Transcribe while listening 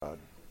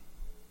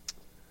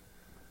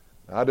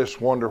I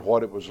just wonder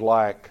what it was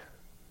like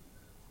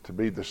to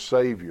be the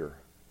Savior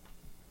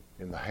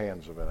in the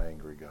hands of an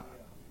angry God.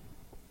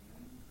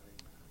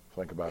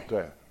 Think about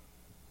that.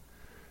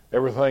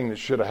 Everything that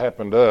should have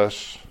happened to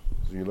us,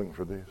 are you looking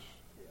for this?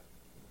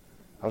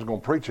 I was going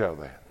to preach out of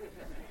that.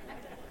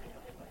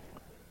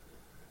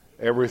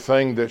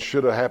 Everything that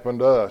should have happened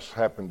to us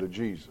happened to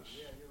Jesus.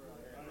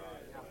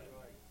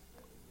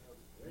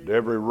 And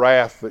every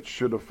wrath that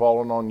should have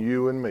fallen on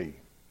you and me,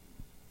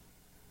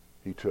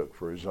 He took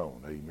for His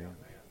own. Amen.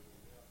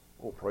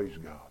 Oh, praise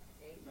God.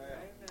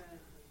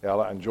 Yeah,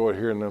 I enjoyed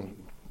hearing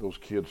those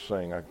kids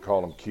sing. I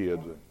call them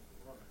kids.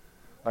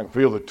 I can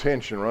feel the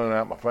tension running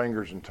out my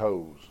fingers and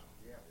toes.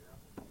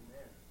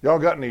 Y'all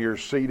got any of your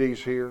CDs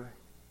here?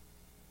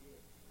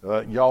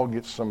 Y'all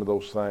get some of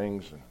those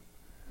things. And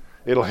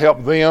it'll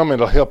help them.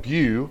 It'll help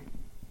you.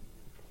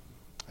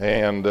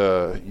 And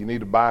you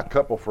need to buy a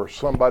couple for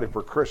somebody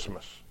for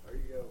Christmas. There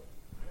you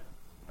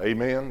go.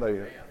 Amen.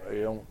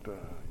 They don't.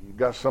 You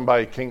got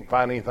somebody can't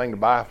find anything to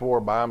buy for,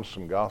 buy them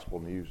some gospel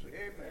music.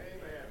 Amen.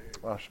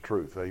 That's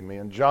truth.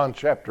 Amen. John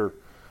chapter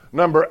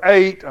number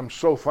 8. I'm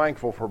so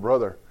thankful for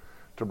Brother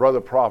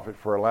Prophet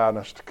for allowing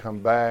us to come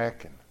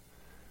back,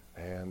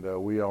 and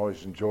we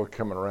always enjoy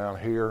coming around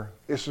here.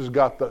 This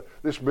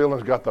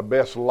building's got the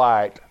best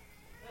light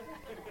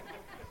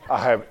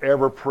I have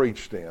ever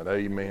preached in.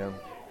 Amen.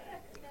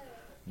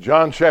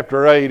 John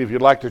chapter 8. If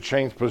you'd like to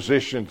change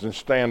positions and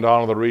stand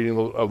on the reading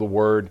of the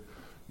Word,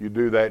 you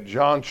do that.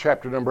 John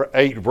chapter number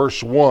 8,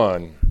 verse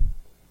 1.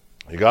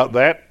 You got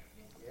that?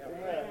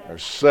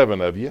 There's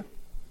 7 of you.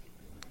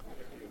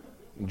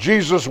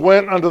 Jesus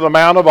went unto the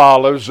Mount of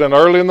Olives, and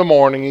early in the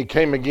morning He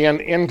came again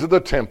into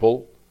the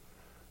temple.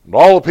 And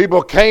all the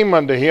people came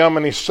unto Him,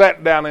 and He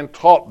sat down and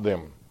taught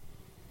them.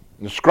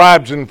 And the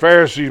scribes and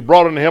Pharisees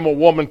brought unto Him a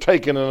woman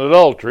taken in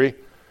adultery.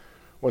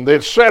 When they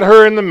had set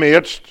her in the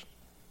midst,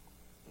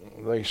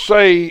 they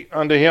say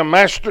unto Him,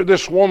 Master,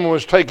 this woman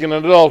was taken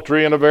in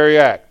adultery in the very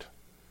act.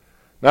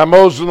 Now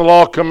Moses in the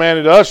law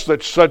commanded us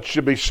that such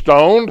should be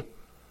stoned.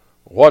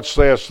 What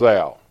sayest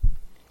thou?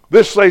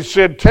 This they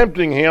said,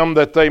 tempting Him,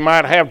 that they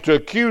might have to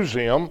accuse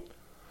Him.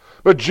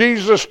 But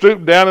Jesus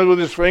stooped down and with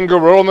His finger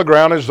wrote on the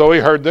ground as though He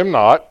heard them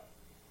not.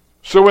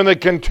 So when they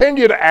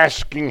continued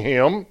asking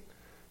Him,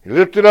 He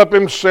lifted up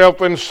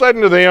Himself and said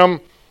unto them,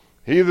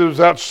 He that is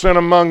without sin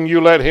among you,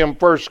 let him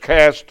first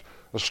cast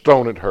a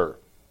stone at her.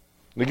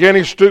 And again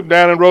He stooped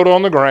down and wrote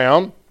on the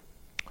ground.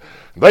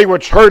 They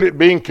which heard it,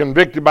 being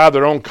convicted by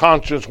their own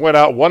conscience, went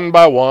out one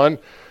by one,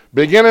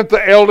 beginning at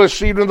the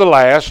eldest even to the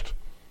last.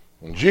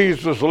 And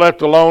Jesus was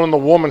left alone, and the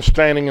woman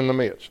standing in the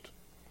midst.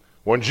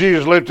 When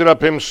Jesus lifted up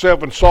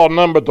Himself and saw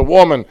none but the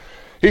woman,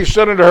 He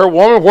said unto her,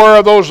 Woman, where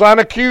are those thine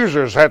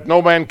accusers? Hath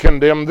no man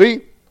condemned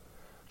thee?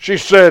 She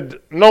said,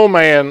 No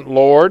man,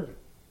 Lord.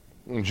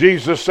 And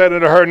Jesus said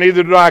unto her,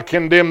 Neither do I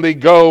condemn thee.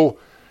 Go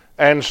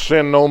and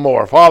sin no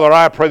more. Father,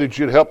 I pray that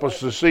You'd help us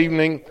this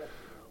evening.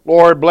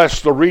 Lord,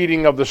 bless the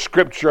reading of the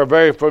Scripture, a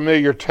very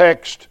familiar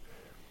text.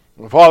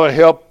 And Father,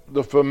 help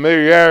the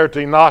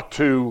familiarity not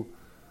to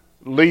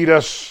lead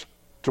us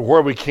to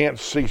where we can't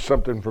see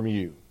something from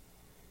You.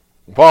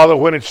 Father,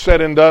 when it's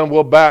said and done,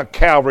 we'll bow at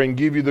Calvary and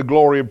give You the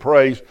glory and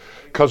praise,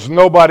 because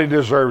nobody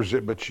deserves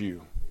it but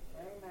You.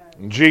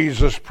 Amen. In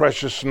Jesus'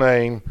 precious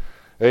name,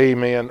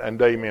 amen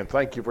and amen.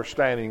 Thank you for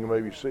standing. You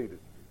may be seated.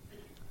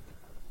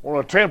 I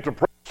want to attempt to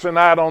preach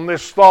tonight on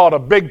this thought, a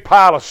big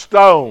pile of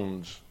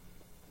stones.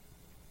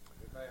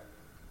 Amen.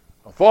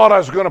 I thought I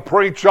was going to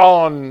preach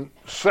on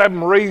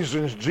 7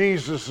 reasons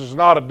Jesus is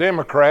not a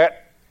Democrat.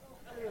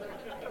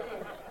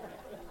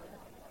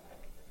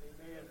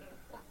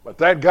 But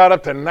that got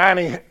up to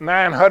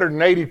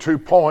 982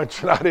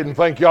 points, and I didn't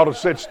think y'all to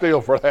sit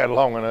still for that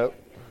long enough.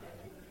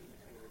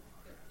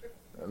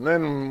 And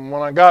then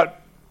when I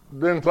got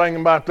thinking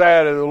about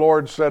that, the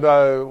Lord said,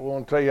 I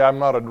want to tell you I'm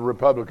not a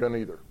Republican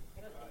either.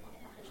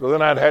 So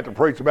then I'd have to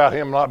preach about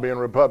Him not being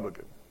a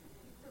Republican.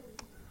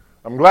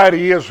 I'm glad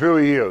He is who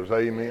He is.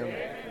 Amen.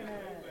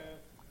 Amen.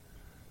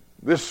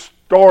 This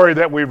story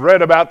that we've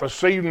read about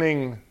this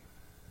evening,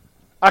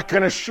 I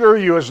can assure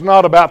you, is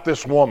not about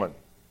this woman.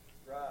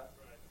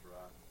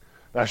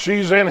 Now,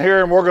 she's in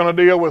here, and we're going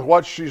to deal with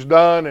what she's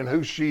done and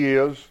who she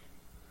is.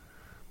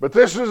 But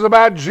this is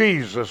about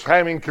Jesus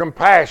having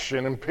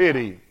compassion and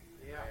pity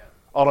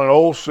on an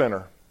old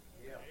sinner.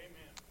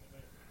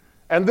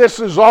 And this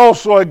is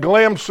also a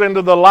glimpse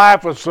into the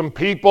life of some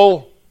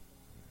people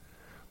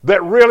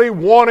that really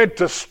wanted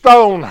to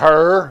stone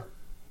her,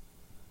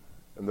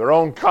 and their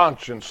own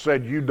conscience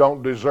said, You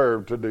don't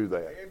deserve to do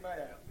that.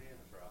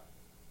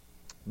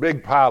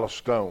 Big pile of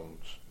stones.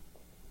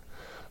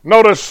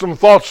 Notice some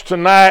thoughts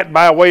tonight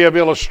by way of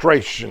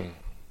illustration.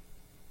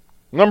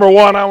 Number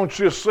 1, I want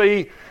you to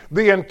see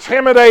the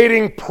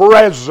intimidating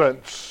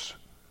presence.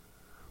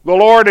 The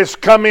Lord has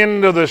come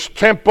into this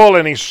temple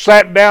and He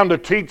sat down to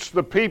teach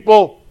the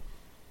people.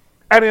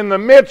 And in the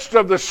midst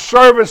of the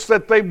service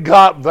that they've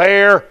got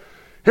there,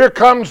 here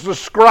comes the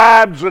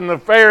scribes and the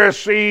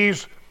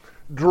Pharisees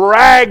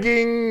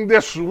dragging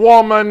this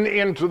woman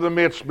into the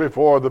midst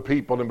before the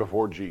people and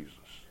before Jesus.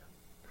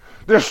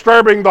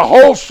 disturbing the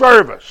whole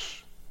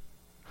service,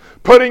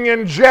 putting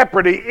in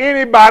jeopardy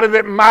anybody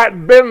that might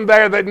have been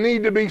there that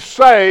need to be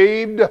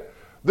saved.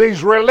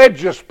 These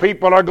religious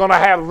people are going to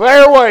have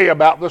their way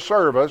about the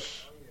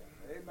service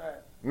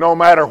no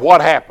matter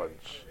what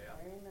happens.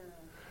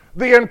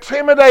 The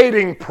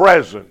intimidating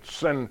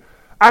presence, and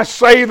I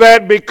say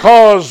that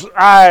because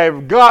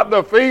I've got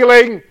the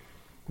feeling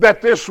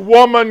that this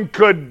woman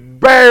could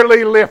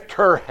barely lift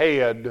her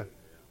head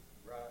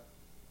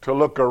to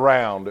look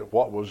around at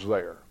what was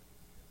there.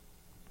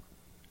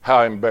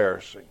 How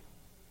embarrassing.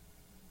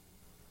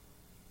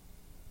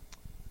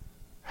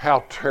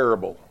 How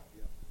terrible.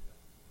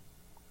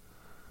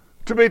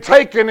 To be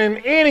taken in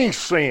any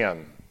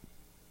sin,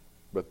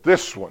 but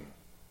this one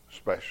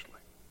especially.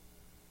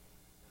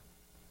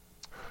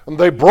 And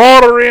they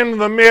brought her into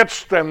the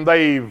midst, and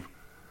they've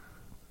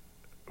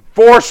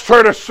forced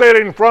her to sit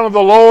in front of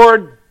the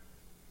Lord.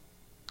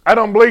 I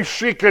don't believe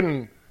she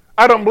can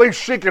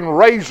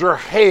raise her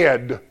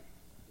head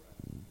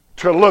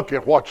to look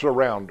at what's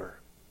around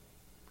her.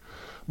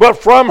 But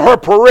from her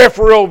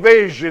peripheral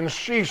vision,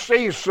 she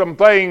sees some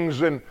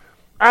things, and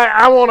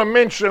I want to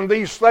mention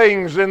these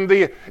things in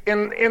the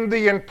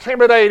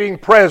intimidating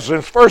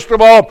presence. First of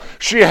all,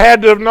 she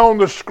had to have known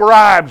the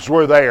scribes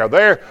were there.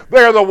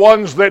 They're the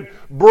ones that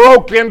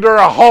broke into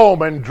her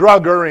home and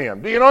drug her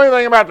in. Do you know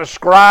anything about the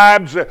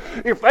scribes?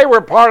 If they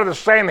were part of the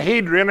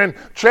Sanhedrin, and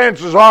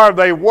chances are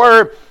they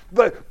were,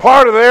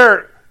 part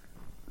of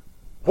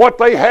what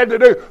they had to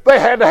do, they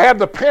had to have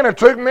the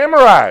Pentateuch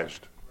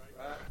memorized.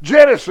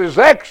 Genesis,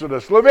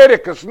 Exodus,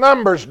 Leviticus,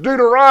 Numbers,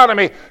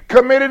 Deuteronomy,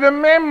 committed to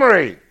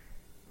memory.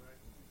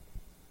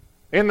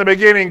 In the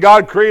beginning,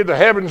 God created the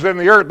heavens and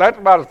the earth. That's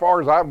about as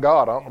far as I've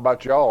got. I don't know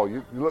about y'all.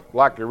 You look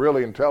like you're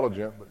really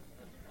intelligent. But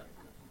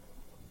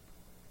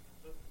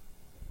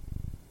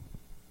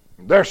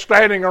they're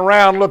standing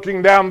around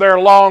looking down their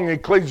long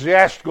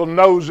ecclesiastical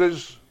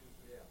noses.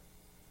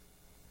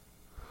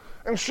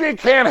 And she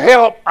can't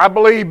help, I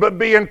believe, but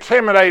be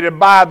intimidated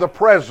by the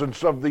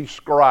presence of these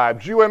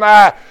scribes. You and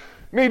I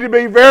need to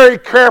be very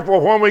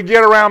careful when we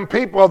get around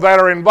people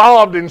that are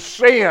involved in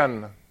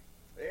sin,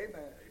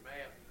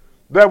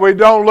 that we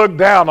don't look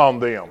down on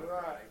them.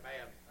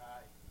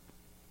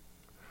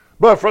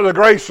 But for the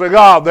grace of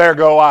God, there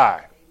go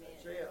I.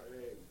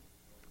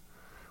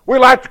 We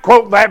like to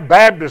quote that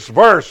Baptist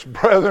verse,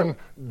 brethren,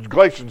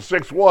 Galatians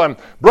 6:1.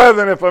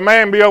 Brethren, if a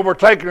man be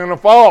overtaken in a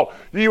fault,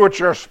 ye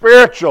which are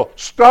spiritual,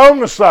 stone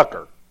the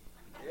sucker.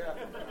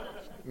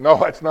 No,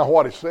 that's not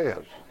what it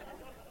says.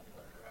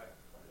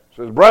 It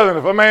says, brethren,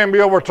 if a man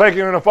be overtaken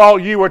in a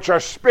fault, ye which are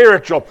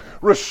spiritual,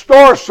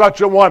 restore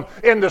such a one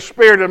in the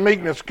spirit of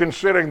meekness,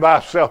 considering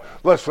thyself,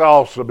 lest thou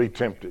also be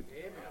tempted.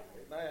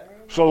 Amen.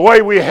 So the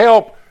way we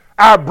help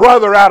our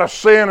brother out of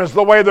sin is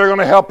the way they're going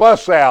to help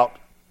us out.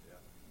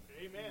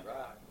 Amen.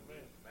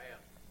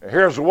 And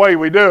here's the way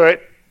we do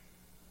it.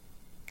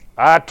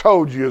 I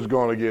told you it's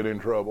going to get in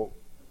trouble.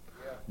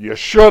 You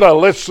should have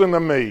listened to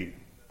me.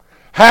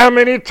 How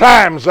many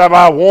times have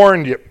I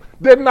warned you?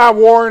 Didn't I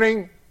warn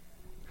him?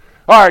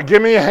 All right,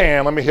 give me a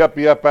hand. Let me help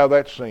you up out of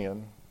that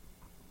sin.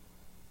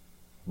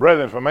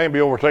 Brethren, if a man be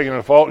overtaken in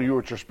a fault, you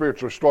which are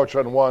spiritual, restore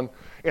such one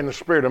in the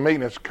spirit of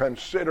meekness,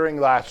 considering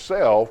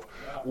thyself,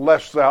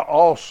 lest thou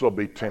also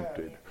be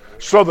tempted.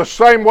 So the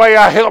same way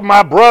I help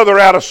my brother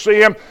out of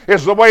sin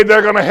is the way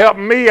they're going to help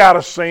me out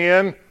of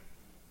sin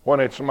when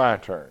it's my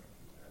turn.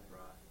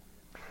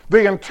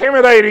 The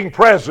intimidating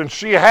presence,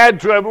 she had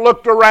to have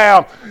looked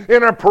around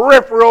in her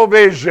peripheral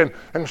vision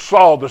and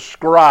saw the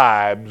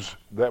scribes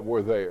that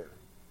were there.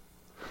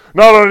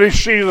 Not only did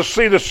she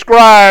see the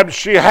scribes,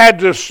 she had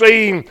to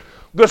see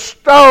the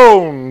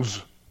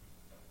stones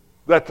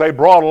that they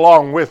brought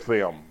along with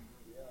them.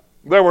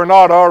 There were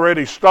not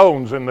already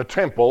stones in the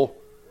temple.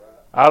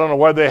 I don't know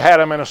whether they had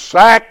them in a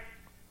sack.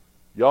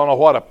 Y'all know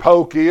what a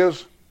poke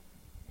is?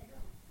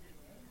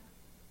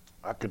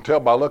 I can tell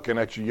by looking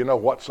at you, you know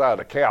what side of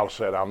the cow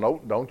said. I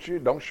know, don't you?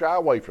 Don't shy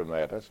away from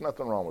that. There's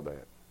nothing wrong with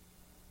that.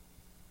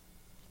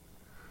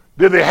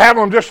 Did they have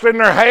them just in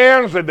their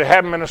hands? Did they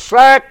have them in a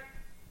sack?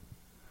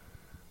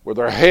 With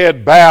her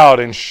head bowed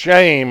in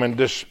shame and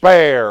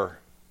despair,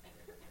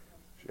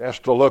 she has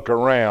to look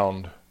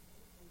around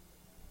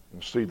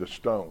and see the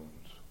stones.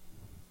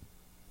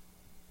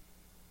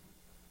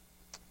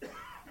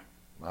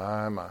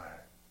 My.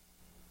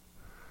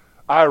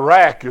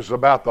 Iraq is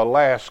about the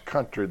last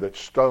country that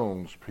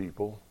stones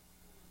people.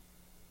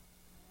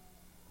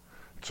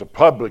 It's a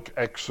public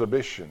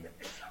exhibition.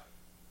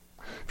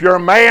 If you're a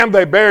man,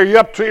 they bury you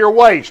up to your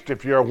waist.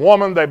 If you're a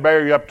woman, they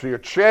bury you up to your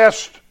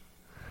chest.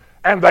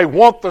 And they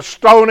want the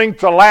stoning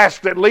to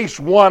last at least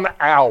 1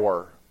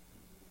 hour.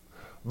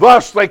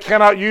 Thus, they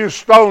cannot use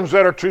stones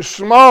that are too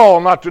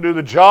small not to do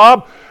the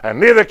job, and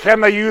neither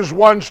can they use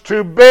ones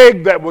too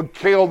big that would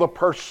kill the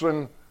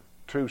person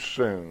too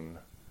soon.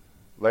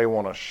 They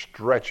want to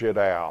stretch it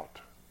out.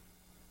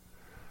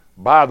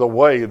 By the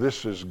way,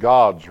 this is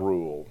God's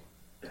rule.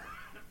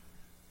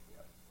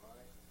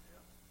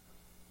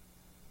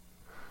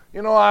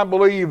 You know, I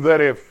believe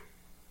that if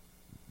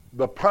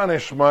the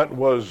punishment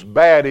was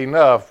bad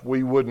enough,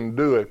 we wouldn't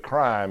do a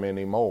crime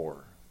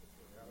anymore.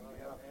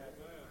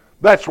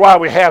 That's why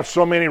we have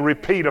so many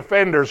repeat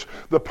offenders.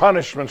 The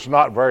punishment's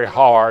not very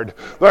hard.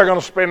 They're going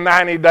to spend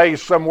 90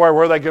 days somewhere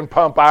where they can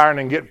pump iron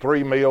and get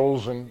 3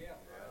 meals. And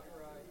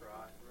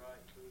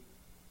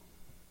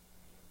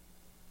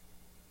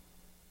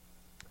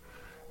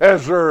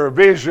as her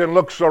vision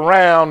looks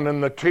around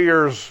and the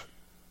tears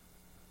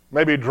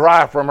maybe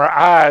dry from her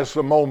eyes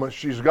the moment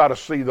she's got to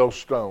see those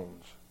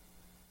stones.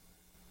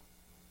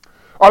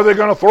 Are they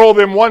going to throw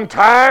them one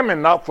time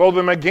and not throw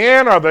them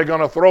again? Are they going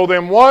to throw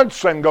them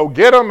once and go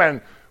get them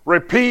and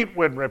repeat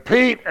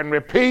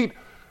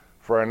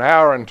for an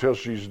hour until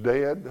she's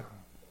dead?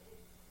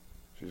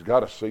 She's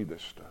got to see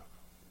this stuff.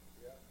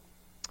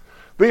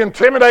 The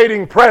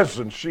intimidating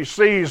presence. She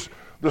sees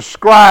the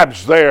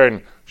scribes there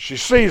and she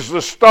sees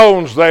the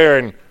stones there,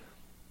 and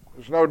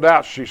there's no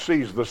doubt she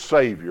sees the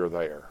Savior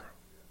there.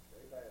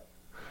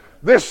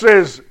 This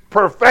is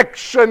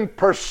perfection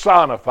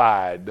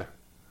personified.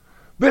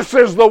 This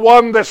is the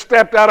one that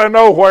stepped out of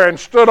nowhere and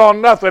stood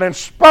on nothing and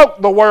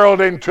spoke the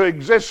world into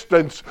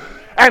existence.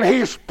 And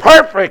he's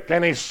perfect,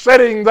 and he's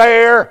sitting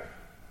there,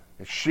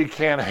 and she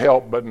can't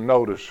help but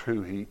notice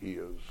who he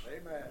is.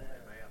 Amen.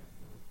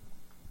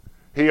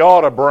 He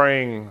ought to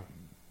bring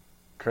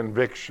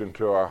conviction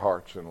to our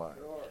hearts and lives.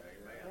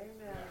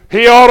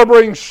 He ought to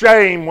bring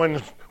shame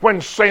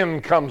when sin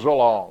comes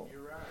along.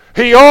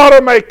 He ought to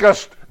make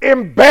us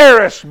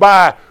embarrassed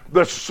by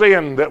the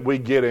sin that we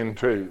get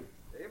into.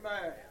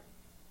 Amen.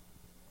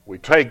 We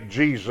take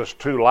Jesus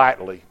too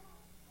lightly.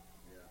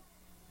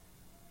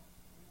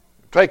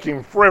 Take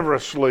him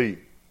frivolously.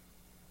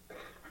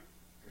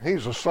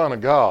 He's the Son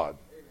of God.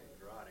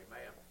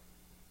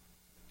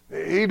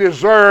 He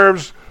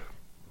deserves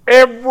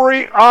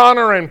every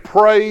honor and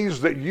praise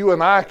that you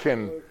and I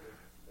can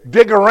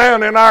dig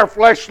around in our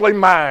fleshly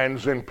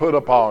minds and put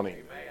upon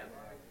him.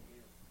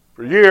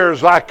 For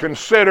years I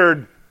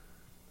considered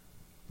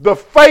the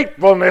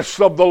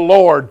faithfulness of the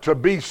Lord to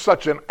be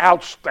such an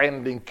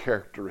outstanding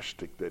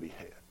characteristic that he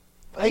had.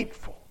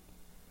 Faithful.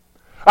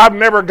 I've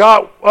never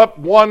got up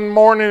one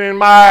morning in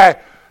my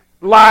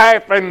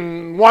life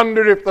and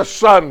wondered if the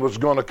sun was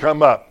going to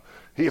come up.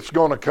 It's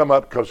going to come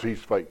up because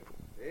he's faithful.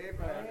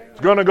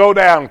 It's going to go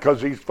down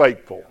because he's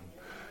faithful.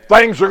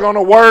 Things are going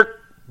to work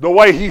the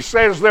way he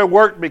says they'll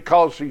work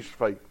because he's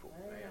faithful.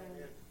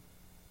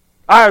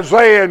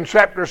 Isaiah in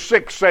chapter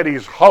 6 said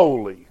he's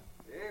holy.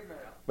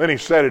 Then he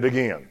said it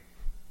again.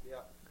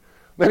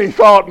 Then he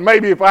thought,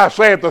 maybe if I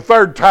say it the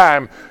third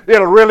time,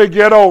 it'll really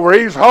get over.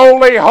 He's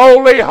holy,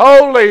 holy,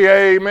 holy.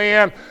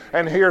 Amen.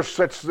 And here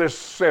sits this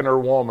sinner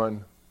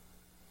woman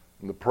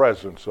in the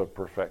presence of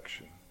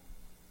perfection.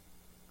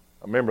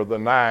 I remember the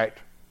night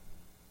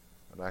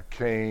that I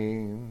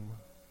came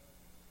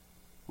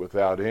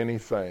without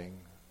anything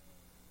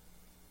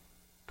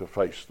to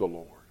face the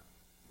Lord.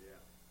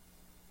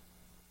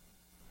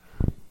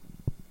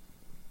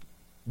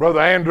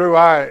 Brother Andrew,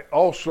 I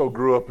also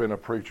grew up in a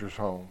preacher's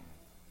home.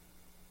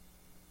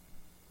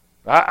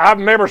 I've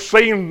never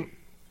seen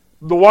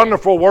the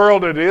wonderful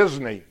world at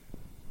Disney.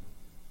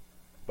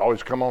 It's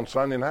always come on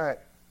Sunday night.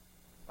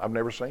 I've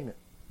never seen it,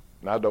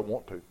 and I don't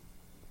want to.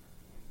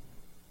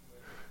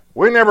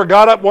 We never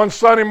got up one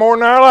Sunday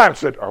morning in our life and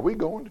said, are we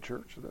going to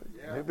church today?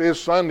 Yeah. If it's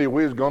Sunday,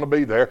 we was going to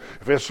be there.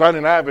 If it's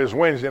Sunday night, if it's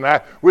Wednesday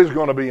night, we was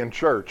going to be in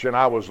church, and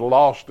I was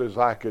lost as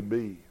I could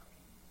be.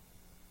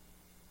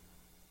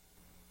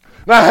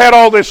 And I had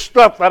all this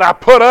stuff that I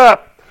put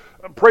up,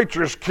 a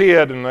preacher's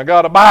kid, and I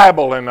got a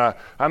Bible, and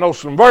I know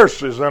some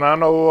verses, and I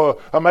know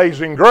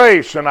Amazing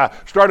Grace, and I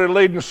started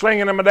leading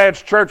singing in my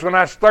dad's church when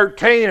I was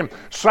 13, and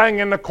sang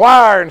in the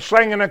choir and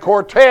sang in the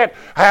quartet.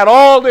 I had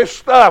all this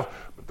stuff.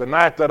 But the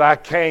night that I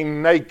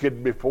came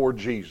naked before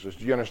Jesus,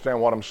 do you understand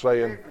what I'm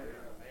saying?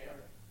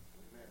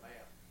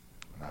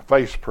 I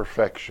faced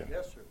perfection.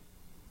 Yes, sir.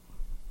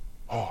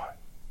 Boy,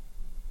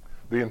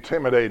 the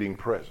intimidating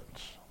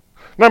presence.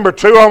 Number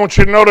 2, I want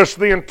you to notice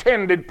the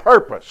intended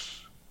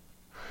purpose.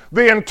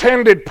 The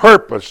intended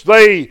purpose.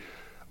 They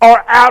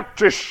are out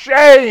to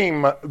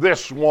shame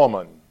this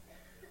woman.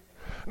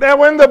 Now,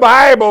 when the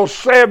Bible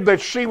said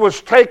that she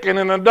was taken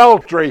in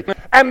adultery,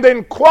 and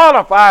then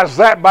qualifies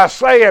that by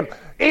saying,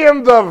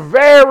 in the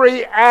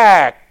very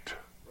act,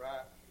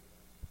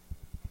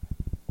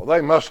 well,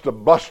 they must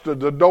have busted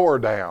the door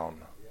down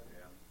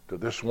to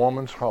this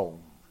woman's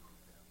home.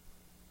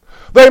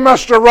 They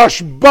must have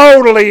rushed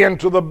boldly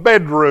into the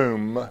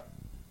bedroom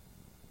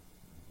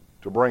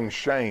to bring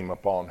shame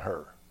upon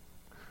her.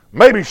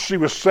 Maybe she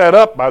was set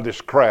up by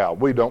this crowd.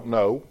 We don't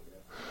know.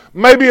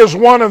 Maybe it's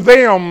one of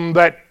them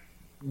that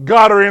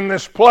got her in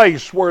this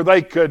place where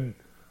they could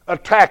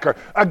attack her.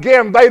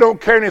 Again, they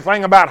don't care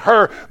anything about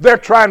her. They're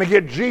trying to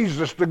get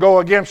Jesus to go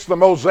against the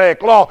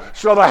Mosaic law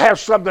so they have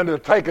something to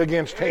take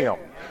against him.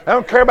 They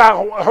don't care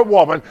about her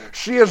woman.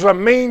 She is a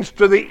means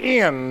to the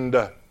end.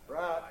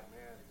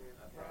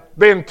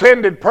 The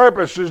intended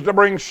purpose is to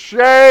bring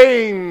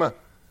shame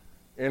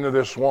into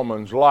this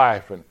woman's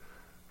life. And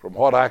from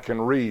what I can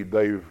read,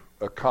 they've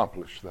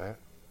accomplished that.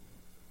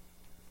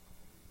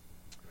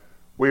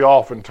 We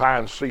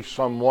oftentimes see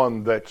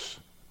someone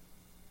that's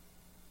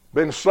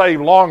been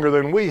saved longer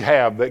than we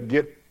have that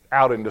get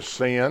out into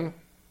sin.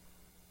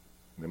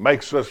 It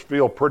makes us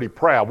feel pretty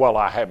proud. Well,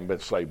 I haven't been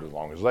saved as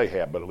long as they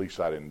have, but at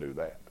least I didn't do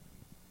that.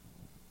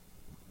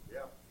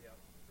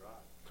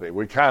 See,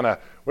 we kind of,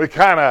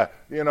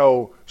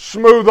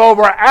 smooth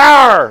over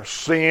our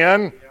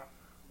sin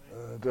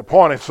to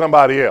point at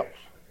somebody else.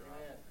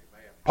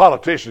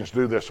 Politicians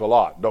do this a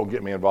lot. Don't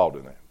get me involved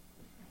in that.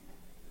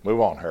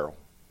 Move on, Harold.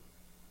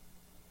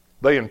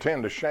 They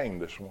intend to shame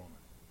this woman.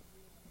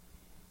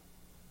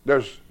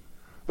 There's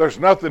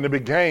nothing to be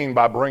gained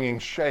by bringing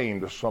shame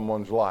to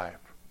someone's life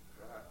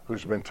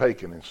who's been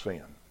taken in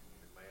sin.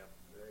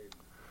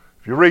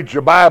 If you read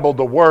your Bible,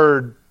 the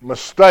word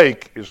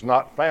mistake is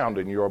not found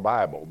in your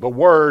Bible. The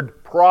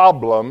word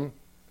problem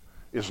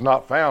is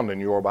not found in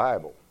your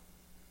Bible.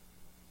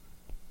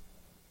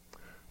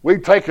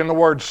 We've taken the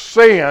word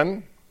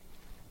sin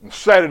and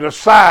set it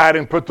aside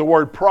and put the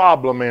word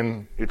problem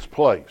in its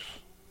place.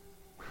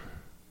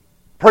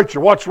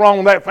 Preacher, what's wrong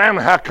with that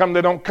family? How come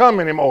they don't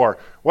come anymore?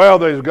 Well,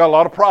 they've got a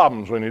lot of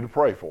problems. We need to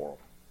pray for them.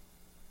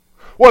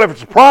 Well, if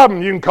it's a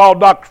problem, you can call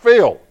Dr.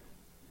 Phil,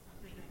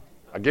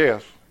 I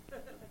guess.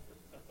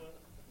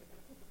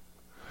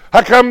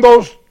 How come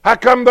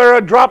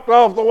they're dropped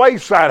off the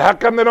wayside? How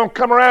come they don't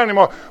come around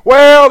anymore?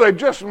 Well, they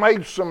just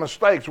made some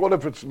mistakes. Well,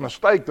 if it's a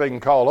mistake, they can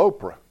call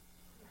Oprah.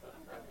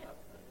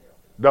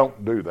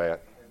 Don't do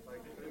that.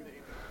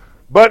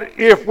 But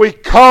if we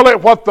call it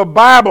what the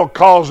Bible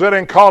calls it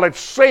and call it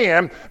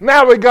sin,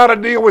 now we got to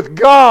deal with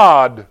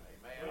God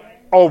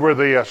over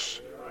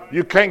this.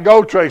 You can't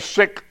go to a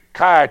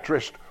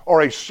psychiatrist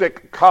or a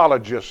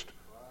psychologist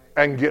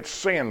and get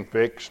sin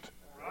fixed.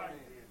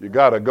 You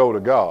got to go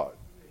to God.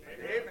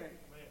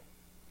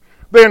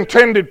 The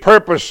intended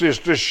purpose is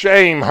to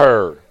shame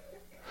her,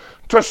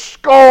 to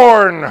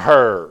scorn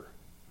her.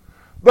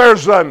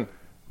 There's an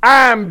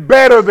I'm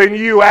better than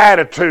you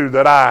attitude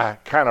that I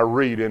kind of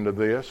read into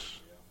this.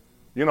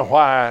 You know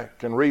why I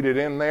can read it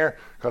in there?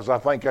 Because I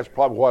think that's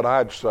probably what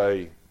I'd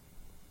say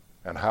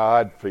and how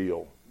I'd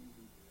feel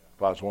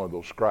if I was one of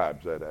those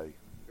scribes that day.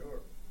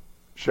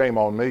 Shame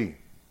on me.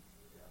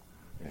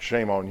 And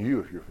shame on you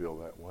if you feel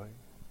that way.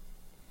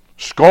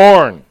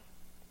 Scorn.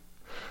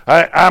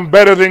 I'm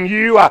better than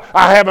you. I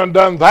haven't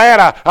done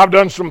that. I've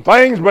done some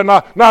things, but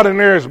not in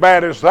near as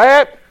bad as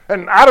that.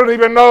 And I don't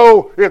even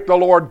know if the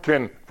Lord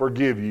can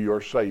forgive you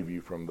or save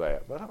you from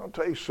that. But I'll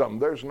tell you something.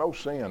 There's no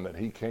sin that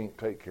He can't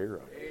take care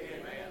of.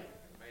 Amen.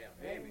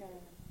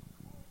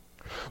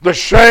 The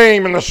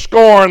shame and the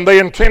scorn, the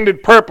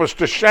intended purpose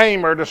to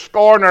shame her, to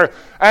scorn her,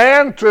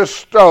 and to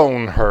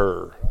stone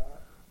her.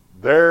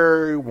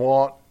 They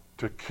want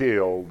to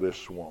kill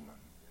this woman.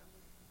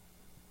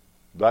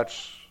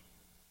 That's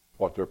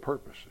what their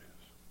purpose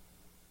is.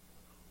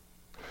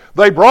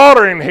 They brought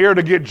her in here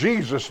to get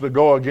Jesus to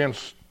go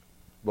against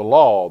the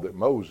law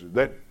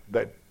that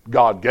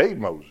God gave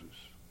Moses.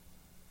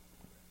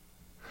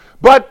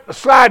 But the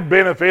side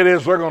benefit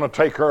is they're going to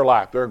take her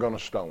life. They're going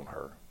to stone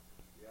her.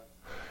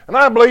 And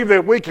I believe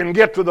that we can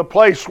get to the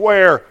place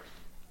where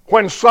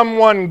when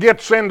someone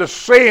gets into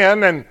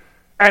sin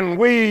and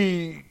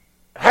we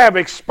have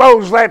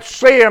exposed that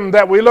sin,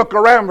 that we look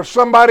around for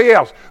somebody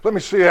else. Let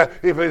me see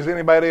if there's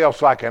anybody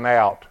else I can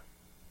out.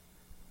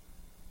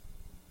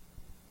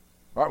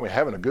 Aren't we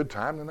having a good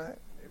time tonight?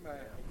 Amen.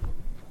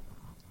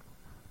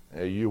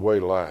 Hey, you wait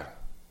till I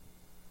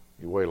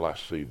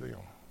see them.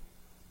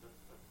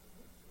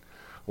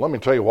 Let me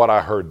tell you what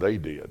I heard they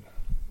did.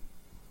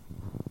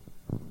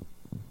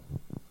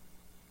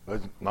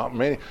 There's not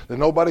many. There's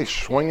nobody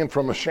swinging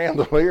from a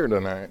chandelier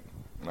tonight.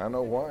 I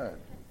know why.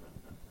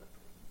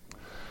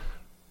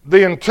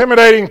 The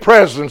intimidating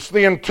presence,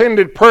 the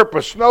intended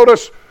purpose.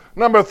 Notice,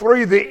 number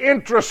 3, the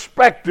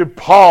introspective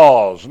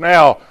pause.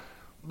 Now,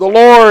 the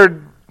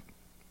Lord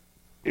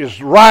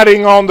is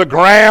writing on the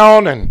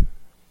ground, and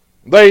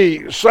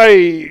they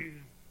say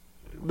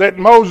that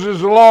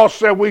Moses' law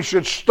said we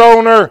should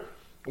stone her.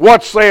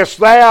 What sayest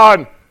thou?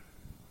 And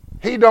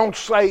he don't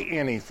say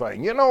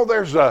anything. You know,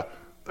 there's a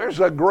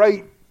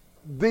great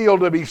deal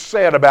to be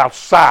said about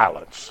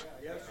silence.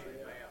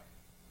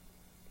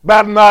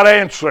 About not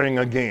answering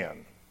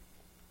again.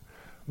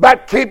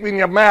 About keeping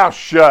your mouth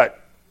shut.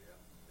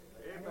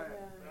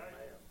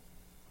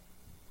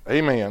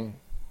 Amen.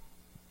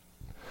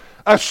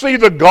 I see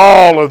the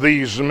gall of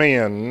these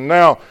men.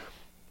 Now,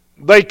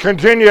 they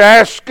continue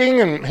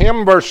asking, and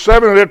him, verse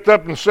 7, lift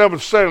up himself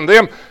and said unto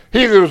them,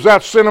 He that was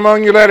without sin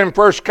among you, let him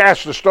first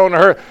cast a stone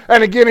at her.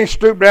 And again he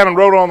stooped down and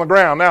wrote on the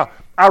ground. Now,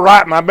 I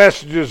write my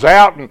messages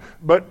out,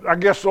 but I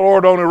guess the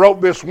Lord only wrote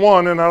this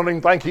one, and I don't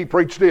even think He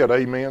preached it.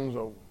 Amen.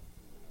 So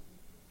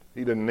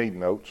He didn't need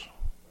notes.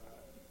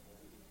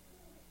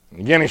 And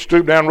again he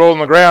stooped down and wrote on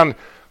the ground.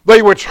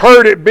 They which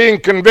heard it, being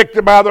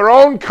convicted by their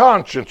own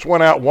conscience,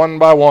 went out one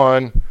by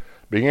one,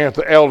 began at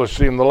the eldest,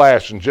 seeing the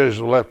last, and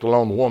Jesus left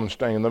alone, the woman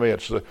staying in the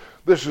midst.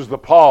 This is the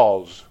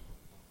pause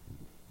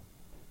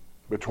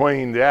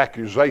between the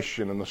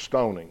accusation and the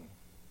stoning.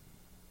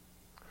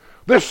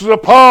 This is a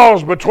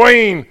pause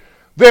between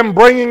them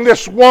bringing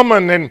this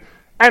woman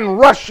and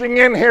rushing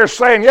in here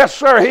saying, yes,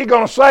 sir, he's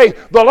going to say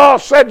the law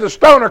said to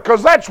stone her,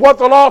 because that's what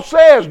the law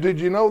says. Did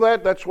you know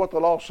that? That's what the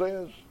law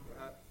says.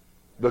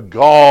 The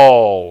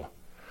gall,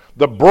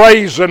 the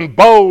brazen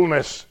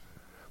boldness,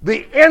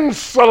 the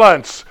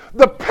insolence,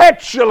 the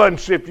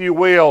petulance, if you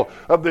will,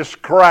 of this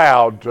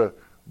crowd to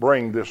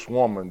bring this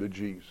woman to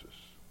Jesus.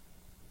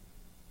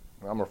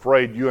 I'm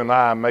afraid you and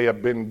I may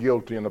have been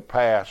guilty in the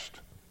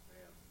past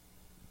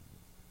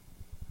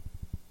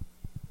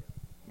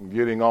of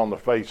getting on the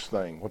face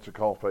thing. What's it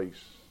called?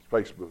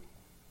 Facebook.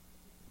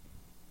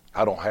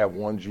 I don't have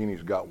one.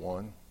 Jeannie's got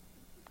one.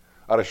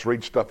 I just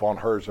read stuff on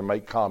hers and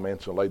make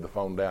comments and lay the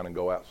phone down and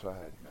go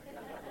outside.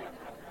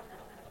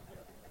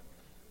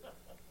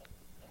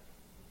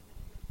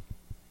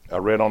 I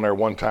read on there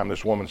one time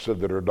this woman said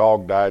that her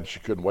dog died.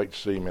 She couldn't wait to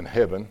see him in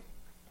heaven.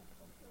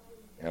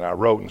 And I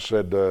wrote and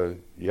said,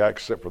 yeah,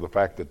 except for the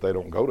fact that they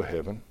don't go to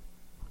heaven.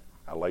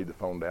 I laid the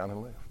phone down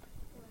and left.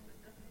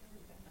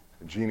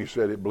 And Jeannie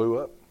said it blew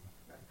up.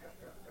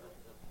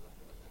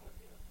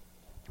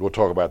 We'll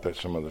talk about that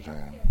some other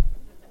time.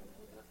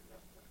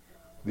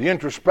 The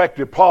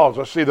introspective pause.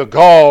 I see the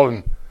gall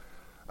and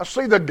I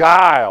see the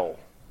guile.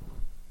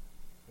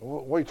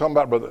 What are you talking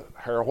about, Brother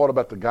Harold? What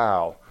about the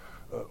guile?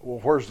 Well,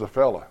 where's the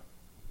fella?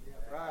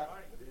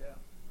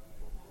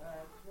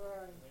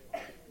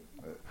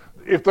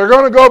 If they're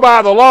going to go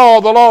by the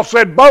law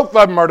said both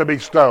of them are to be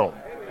stoned.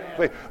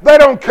 See, they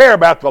don't care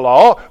about the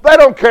law. They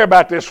don't care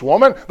about this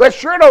woman. They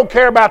sure don't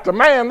care about the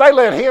man. They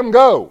let him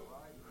go.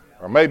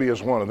 Or maybe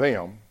it's one of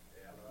them.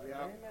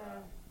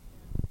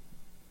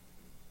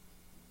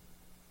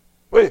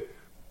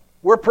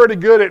 We're pretty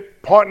good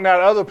at pointing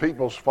out other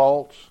people's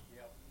faults.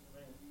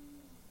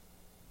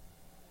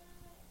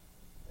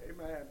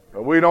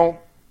 But we don't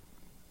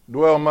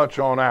dwell much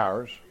on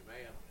ours.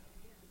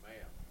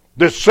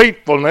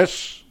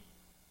 Deceitfulness,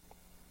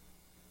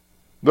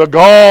 the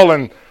gall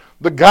and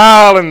the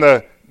guile and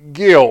the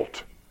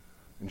guilt.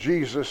 And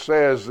Jesus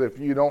says if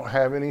you don't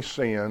have any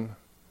sin,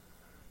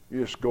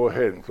 you just go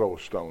ahead and throw a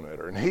stone at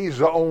her. And he's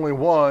the only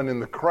one in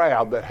the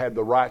crowd that had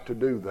the right to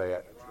do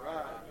that.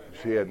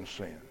 She hadn't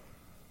sinned.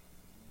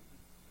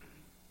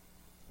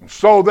 And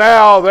so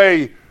now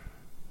they,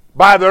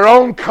 by their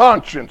own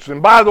conscience,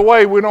 and by the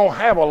way, we don't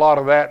have a lot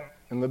of that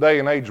in the day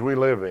and age we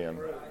live in.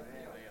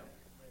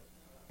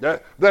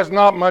 There's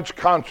not much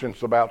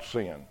conscience about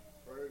sin.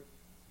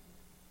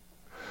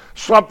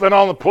 Something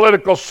on the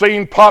political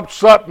scene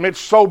pops up and it's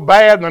so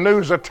bad and the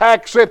news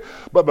attacks it,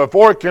 but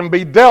before it can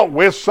be dealt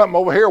with, something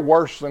over here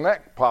worse than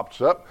that pops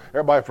up.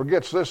 Everybody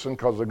forgets this one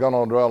because they're going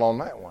to dwell on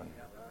that one.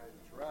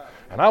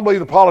 And I believe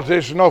the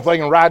politicians know if they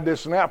can ride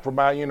this one out for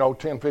about,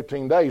 10,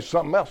 15 days,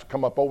 something else will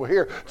come up over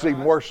here. It's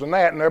even worse than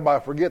that, and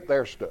everybody forget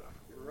their stuff.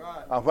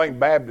 I think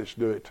Baptists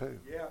do it too.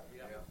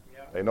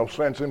 There's no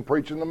sense in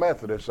preaching the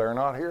Methodists. They're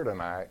not here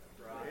tonight.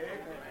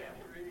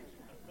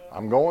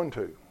 I'm going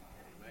to.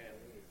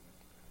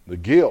 The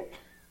guilt.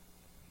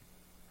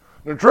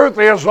 The truth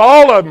is,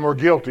 all of them were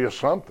guilty of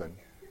something.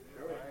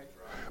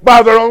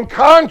 By their own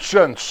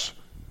conscience.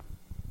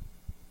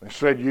 They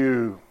said,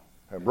 you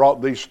have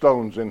brought these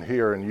stones in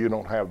here and you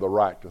don't have the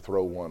right to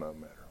throw one of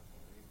them at her.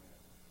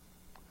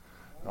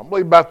 I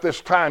believe about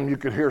this time you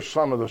could hear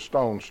some of the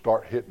stones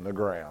start hitting the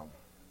ground.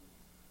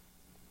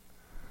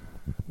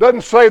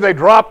 Doesn't say they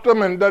dropped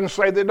them and doesn't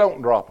say they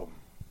don't drop them.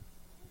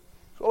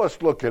 So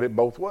let's look at it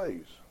both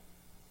ways.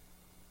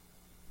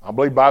 I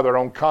believe by their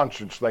own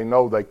conscience they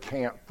know they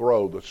can't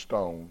throw the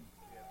stone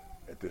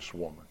at this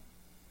woman.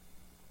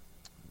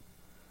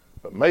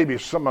 But maybe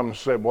some of them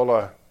said,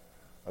 well,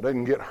 I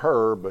didn't get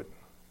her, but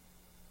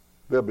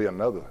there'll be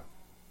another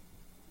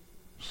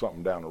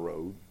something down the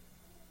road.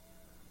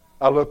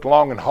 I looked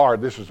long and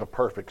hard. This is a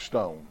perfect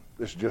stone.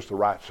 This is just the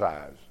right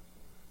size.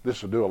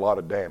 This will do a lot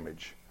of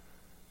damage,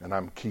 and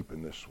I'm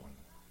keeping this one.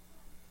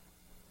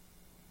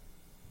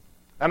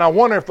 And I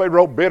wonder if they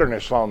wrote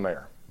bitterness on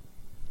there,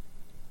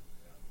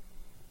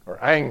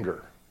 or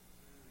anger,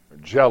 or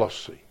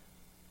jealousy,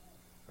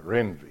 or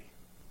envy.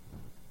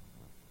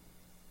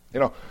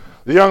 The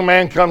young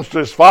man comes to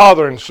his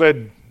father and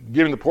said,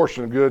 give him the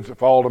portion of goods that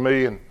fall to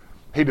me, and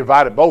he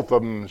divided both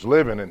of them his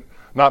living, and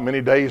not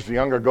many days the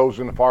younger goes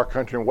into far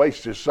country and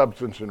wastes his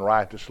substance in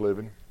riotous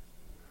living.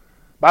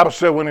 The Bible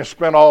said when he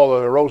spent all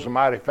the rose and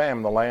mighty famine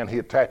in the land, he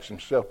attached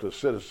himself to a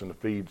citizen to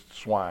feed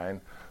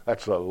swine.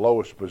 That's the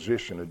lowest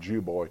position a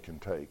Jew boy can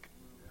take.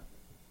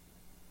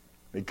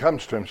 He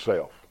comes to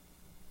himself.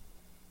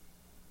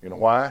 You know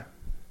why?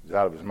 He's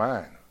out of his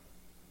mind.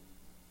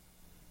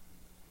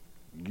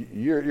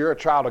 You're a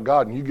child of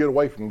God and you get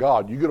away from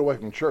God. You get away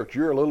from church.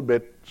 You're a little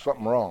bit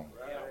something wrong.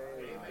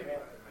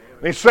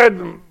 And he said,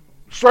 the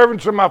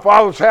servants in my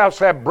father's house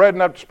have bread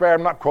enough to spare.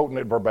 I'm not quoting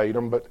it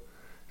verbatim, but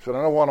he said,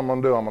 I know what I'm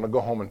going to do. I'm going to go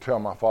home and tell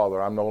my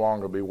father I'm no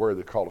longer be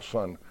worthy to call a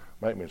son.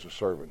 Make me as a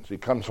servant. So he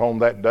comes home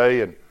that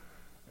day and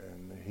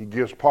he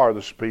gives part of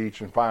the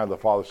speech, and finally the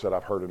father said,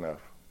 I've heard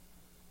enough.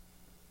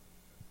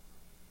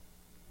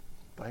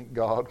 Thank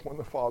God when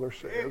the father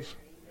says,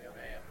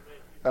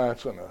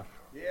 that's enough.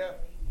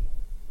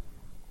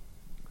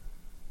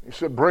 He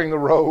said, bring the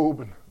robe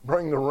and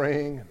bring the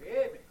ring.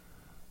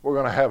 We're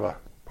going to have a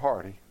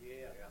party.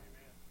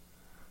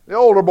 The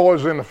older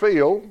boy's in the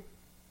field.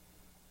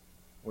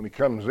 When he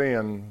comes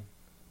in,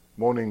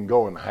 won't even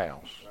go in the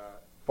house.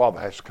 Father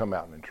has to come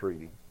out and entreat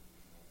him.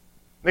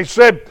 And he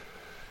said,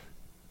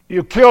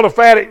 you killed a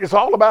fatty. It's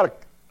all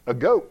about a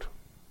goat.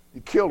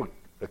 You killed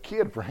a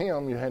kid for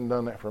him. You hadn't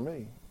done that for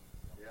me.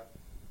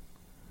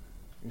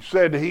 He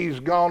said he's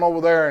gone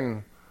over there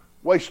and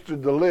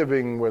wasted the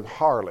living with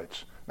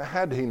harlots. Now,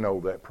 how did he know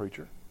that,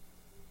 preacher?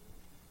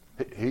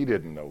 He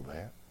didn't know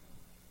that.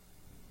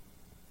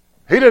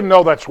 He didn't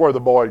know that's where the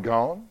boy had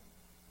gone.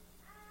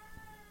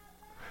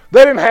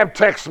 They didn't have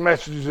text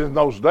messages in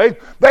those days.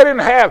 They didn't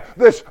have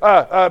this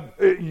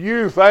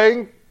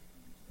thing,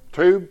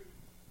 tube.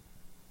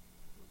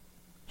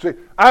 See,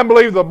 I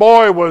believe the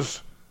boy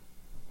was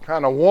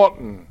kind of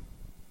wanting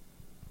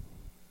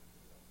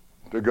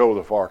to go to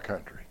the far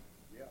country.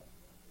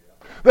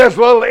 There's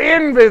a little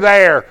envy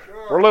there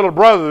for a little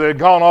brother that had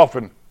gone off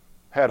and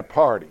had a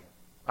party.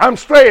 I'm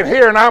staying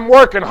here and I'm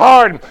working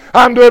hard and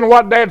I'm doing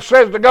what Dad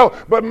says to go,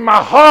 but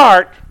my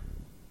heart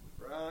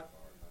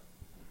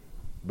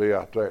be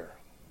out there.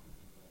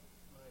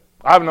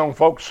 I've known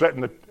folks sit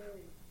in the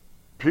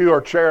pew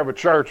or chair of a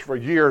church for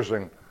years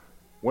and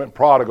went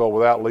prodigal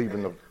without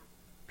leaving the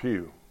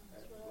pew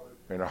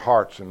in their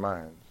hearts and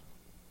minds.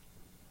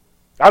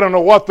 I don't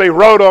know what they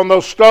wrote on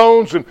those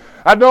stones, and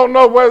I don't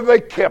know whether they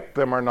kept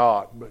them or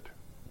not, but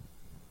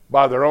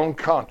by their own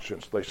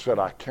conscience they said,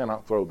 I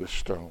cannot throw this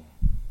stone.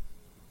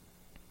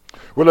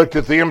 We looked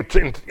at the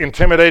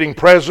intimidating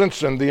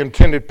presence and the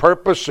intended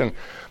purpose and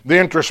the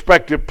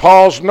introspective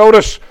pause.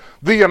 Notice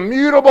the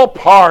immutable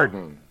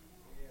pardon.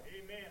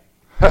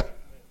 Amen.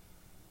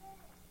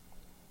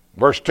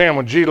 Verse 10,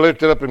 when Jesus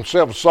lifted up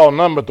himself and saw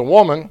none but the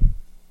woman.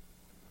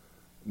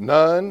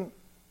 None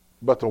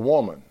but the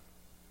woman.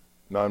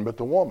 None but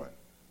the woman.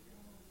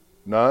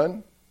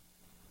 None.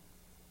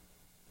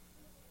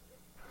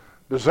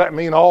 Does that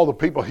mean all the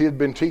people he had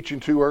been teaching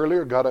to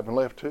earlier got up and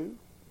left too?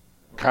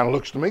 Kind of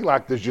looks to me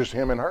like there's just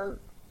him and her.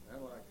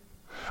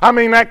 I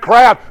mean, that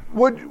crowd,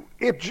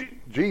 if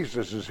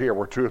Jesus is here,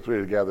 where two or three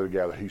together,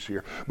 he's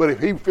here. But if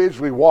he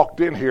physically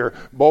walked in here,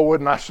 boy,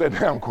 wouldn't I sit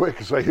down quick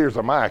and say, here's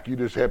a mic, you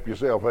just help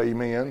yourself,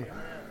 amen.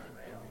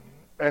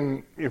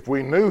 And if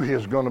we knew he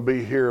was going to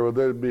be here, well,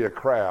 there'd be a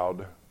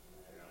crowd.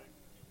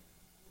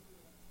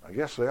 I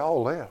guess they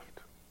all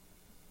left.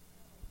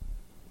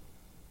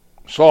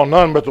 Saw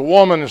none but the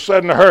woman and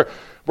said unto her,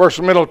 verse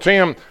middle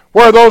 10,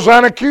 where are those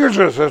thine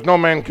accusers? Says, no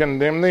man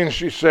condemned thee. And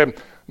she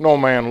said, no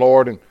man,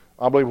 Lord. And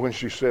I believe when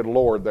she said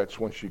Lord, that's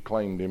when she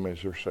claimed him as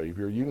her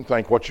Savior. You can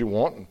think what you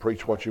want and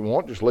preach what you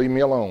want. Just leave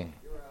me alone.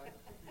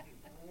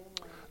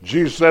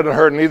 Jesus said to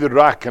her, neither do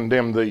I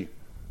condemn thee.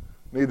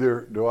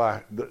 Neither do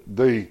I.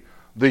 The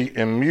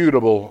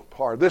immutable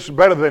pardon. This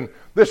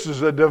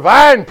is a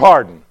divine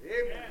pardon.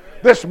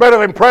 This is better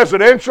than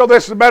presidential.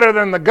 This is better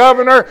than the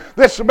governor.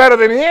 This is better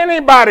than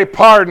anybody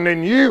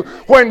pardoning you.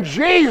 When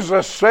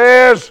Jesus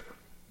says,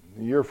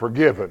 you're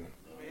forgiven.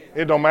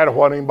 It don't matter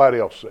what anybody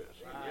else says.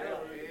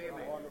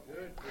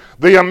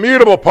 The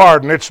immutable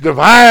pardon. It's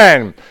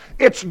divine.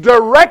 It's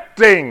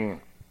directing.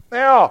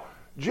 Now,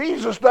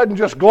 Jesus doesn't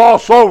just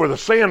gloss over the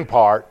sin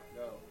part.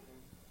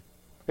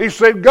 He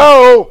said,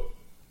 go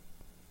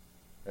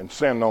and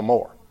sin no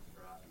more.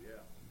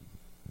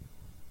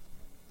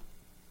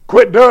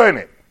 Quit doing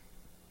it.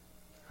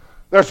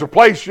 There's a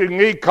place you can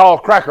eat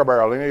called Cracker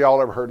Barrel. Any of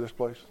y'all ever heard of this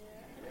place?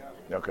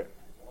 Okay.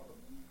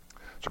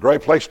 It's a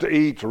great place to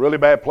eat. It's a really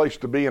bad place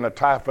to be in a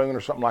typhoon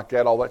or something like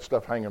that. All that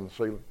stuff hanging on the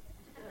ceiling.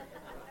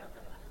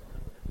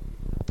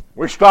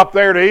 We stopped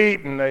there to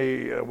eat,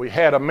 and we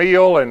had a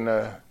meal,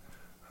 and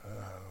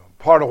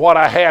part of what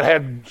I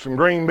had some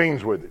green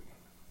beans with it.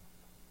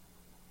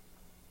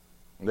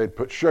 And they'd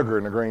put sugar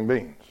in the green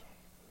beans.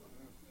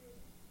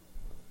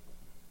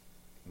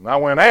 And I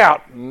went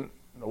out, and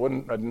I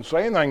didn't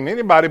say anything to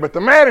anybody, but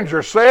the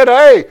manager said,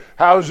 hey,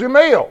 how's your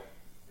meal?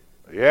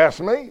 He asked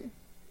me.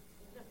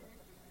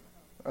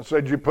 I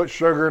said, you put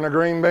sugar in the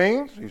green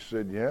beans? He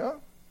said, yeah.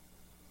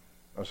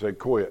 I said,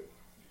 quit.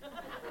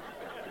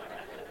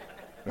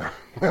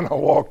 Then I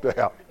walked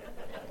out.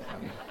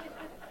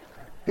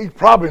 He's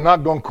probably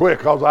not going to quit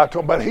because I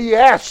told him, but he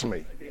asked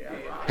me.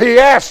 He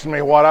asked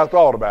me what I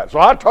thought about it. So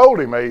I told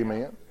him,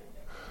 amen.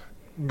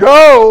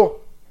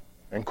 Go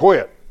and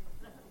quit.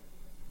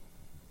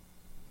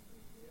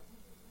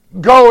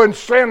 Go and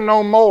sin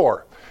no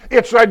more.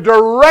 It's a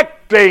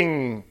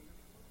directing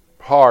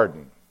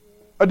pardon.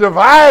 A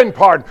divine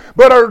pardon,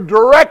 but a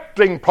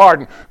directing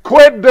pardon.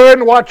 Quit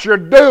doing what you're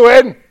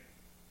doing.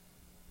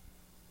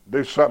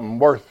 Do something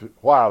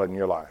worthwhile in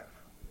your life.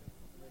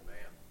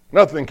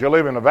 Nothing can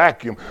live in a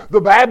vacuum.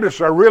 The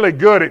Baptists are really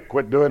good at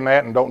quit doing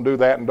that and don't do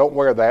that and don't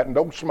wear that and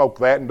don't smoke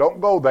that and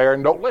don't go there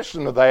and don't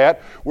listen to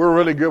that. We're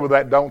really good with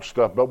that don't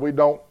stuff, but we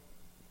don't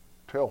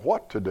tell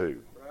what to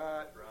do.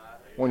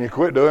 When you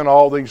quit doing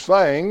all these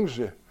things,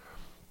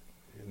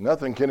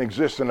 nothing can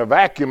exist in a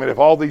vacuum. And if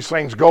all these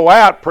things go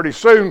out, pretty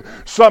soon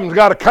something's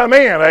got to come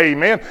in.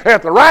 Amen.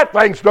 If the right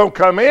things don't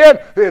come in,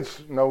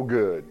 it's no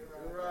good.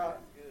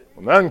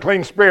 When the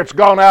unclean spirit's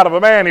gone out of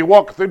a man, he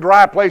walketh through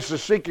dry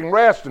places seeking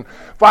rest, and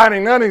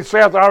finding none, he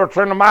saith, I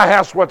return to my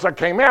house whence I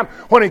came out.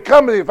 When he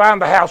cometh, he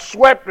find the house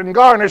swept and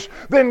garnished.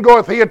 Then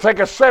goeth he and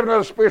taketh 7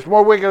 other spirits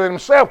more wicked than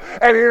himself,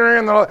 and enter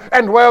in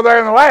and dwell there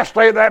in the last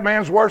day. That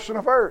man's worse than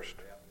the first.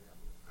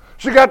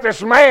 So you got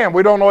this man.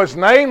 We don't know his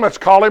name. Let's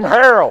call him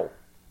Harold.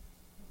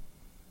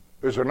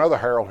 Is there another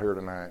Harold here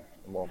tonight?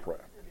 I'm going to pray.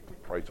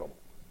 Praise the Lord.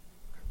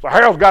 So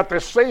Harold's got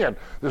this sin,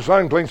 this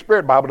unclean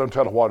spirit. The Bible doesn't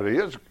tell us what it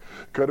is.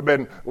 Could have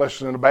been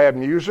listening to bad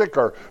music,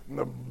 or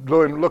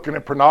looking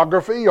at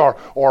pornography, or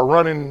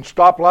running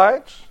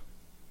stoplights.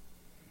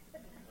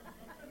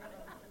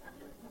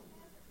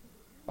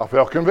 I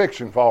felt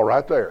conviction fall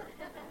right there.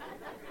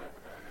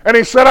 And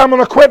he said, I'm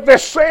going to quit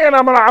this sin.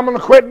 I'm going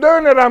to quit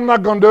doing it. I'm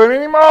not going to do it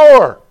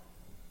anymore.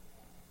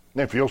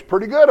 And he feels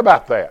pretty good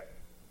about that.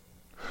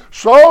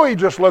 So he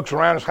just looks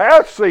around his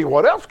house, see,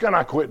 what else can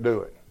I quit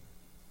doing?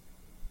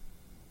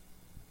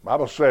 The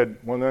Bible said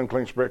when the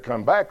unclean spirit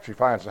comes back, she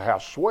finds the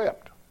house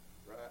swept.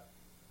 Right.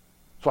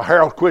 So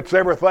Harold quits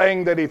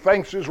everything that he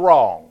thinks is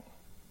wrong.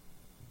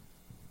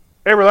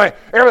 Everything.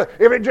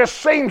 If it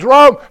just seems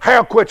wrong,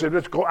 Harold quits it.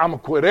 I'm going to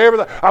quit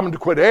everything. I'm going to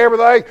quit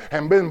everything.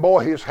 And then,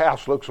 boy, his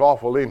house looks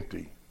awful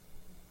empty.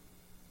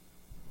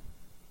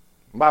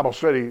 The Bible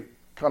said he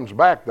comes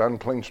back, the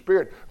unclean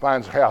spirit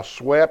finds the house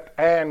swept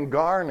and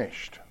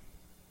garnished.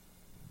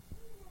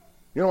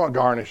 You know what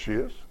garnish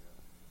is?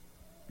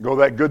 You go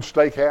to that good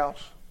steakhouse.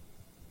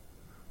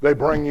 They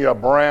bring you a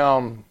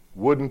brown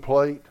wooden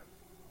plate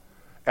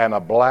and a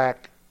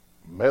black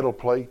metal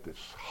plate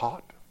that's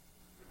hot,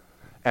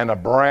 and a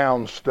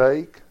brown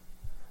steak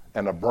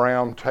and a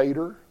brown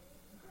tater,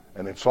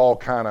 and it's all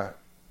kind of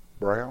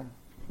brown.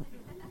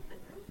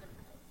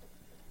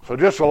 So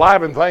just to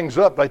liven things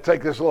up, they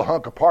take this little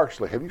hunk of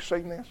parsley. Have you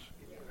seen this?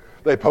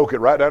 They poke it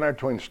right down there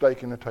between the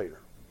steak and the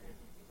tater.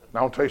 Now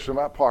I'll tell you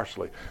something about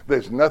parsley.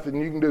 There's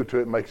nothing you can do to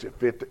it that makes it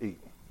fit to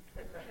eat.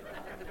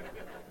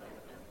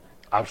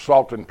 I've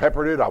salt and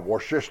peppered it. I've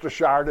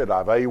Worcestershired it.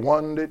 I've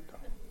A1'd it.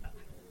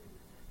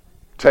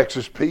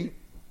 Texas Pete.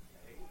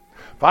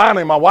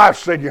 Finally, my wife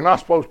said, you're not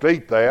supposed to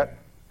eat that.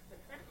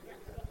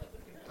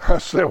 I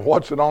said,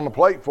 what's it on the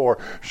plate for?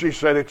 She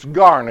said, it's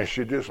garnish.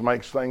 It just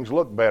makes things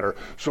look better.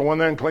 So when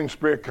the unclean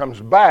spirit comes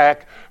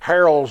back,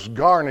 Harold's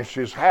garnished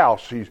his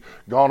house. He's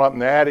gone up in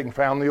the attic and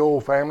found the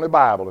old family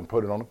Bible and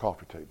put it on the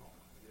coffee table.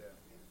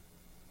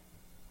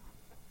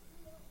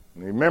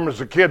 And he remembers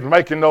the kids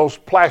making those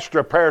plaster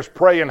of Paris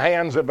praying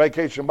hands at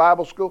Vacation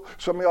Bible School.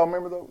 Some of y'all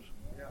remember those?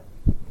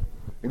 Yeah.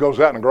 He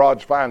goes out in the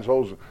garage, finds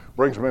those,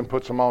 brings them in,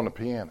 puts them on the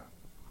piano.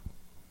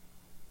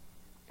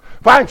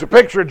 Finds a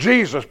picture of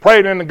Jesus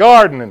praying in the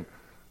garden and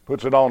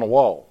puts it on the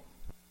wall.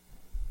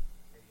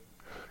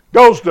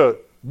 Goes to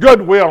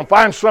Goodwill and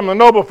finds some of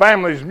the Noble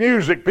family's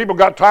music people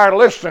got tired of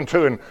listening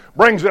to and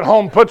brings it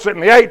home, puts it in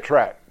the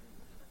 8-track.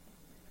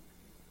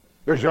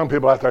 There's young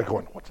people out there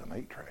going, what's an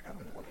 8-track?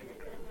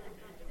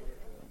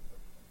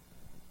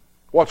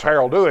 What's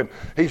Harold doing?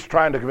 He's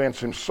trying to convince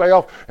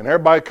himself, and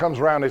everybody comes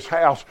around his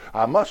house.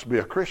 I must be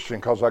a Christian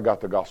because I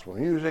got the gospel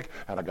music,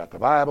 and I got the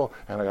Bible,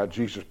 and I got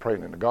Jesus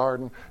praying in the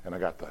garden, and I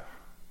got the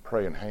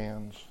praying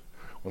hands.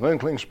 When the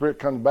unclean spirit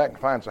comes back and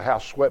finds the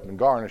house swept and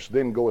garnished,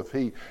 then goeth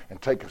he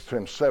and taketh to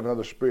him 7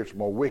 other spirits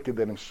more wicked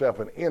than himself,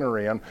 and enter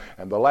in,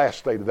 and the last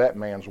state of that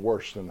man's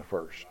worse than the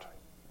first.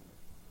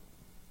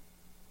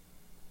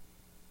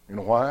 You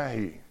know why?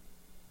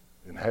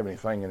 He didn't have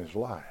anything in his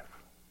life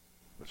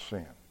but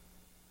sin.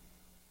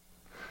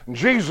 And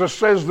Jesus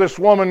says, this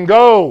woman,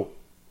 go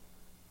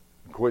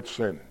and quit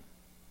sinning.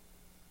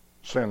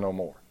 Sin no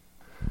more.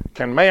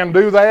 Can man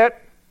do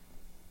that?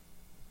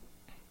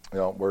 You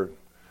know,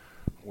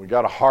 we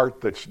got a heart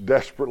that's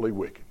desperately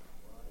wicked.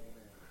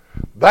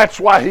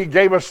 That's why he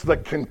gave us the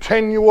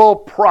continual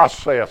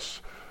process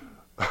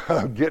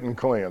of getting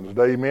cleansed.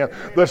 Amen.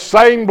 The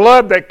same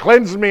blood that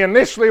cleansed me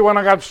initially when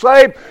I got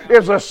saved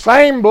is the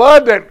same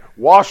blood that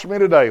washed me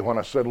today when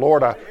I said,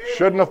 Lord, I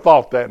shouldn't have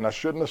thought that and I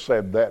shouldn't have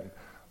said that.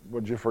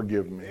 Would you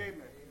forgive me?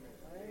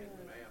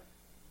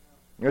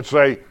 It's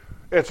a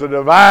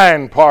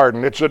divine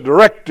pardon. It's a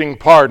directing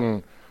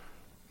pardon.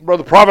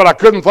 Brother Prophet, I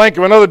couldn't think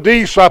of another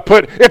D, so I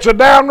put, it's a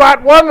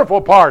downright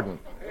wonderful pardon.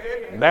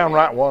 Amen.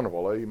 Downright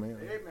wonderful. Amen.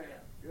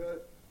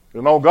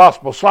 An old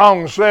gospel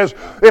song says,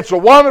 it's a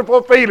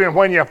wonderful feeling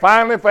when you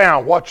finally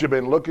found what you've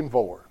been looking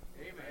for.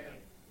 Amen.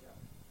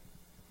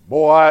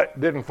 Boy, I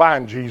didn't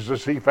find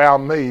Jesus. He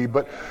found me,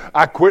 but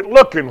I quit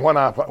looking when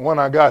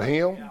I got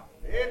him.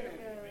 Amen.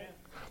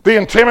 The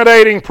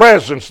intimidating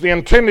presence, the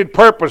intended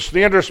purpose,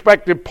 the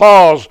introspective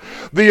pause,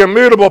 the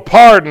immutable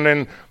pardon,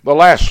 and the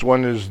last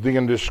one is the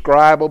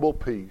indescribable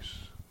peace.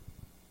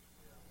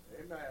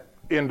 Amen.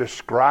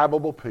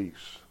 Indescribable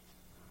peace.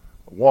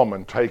 A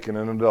woman taken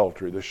in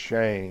adultery, the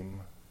shame.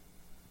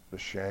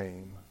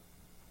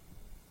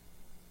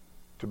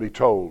 To be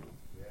told,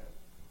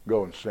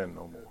 go and sin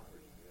no more.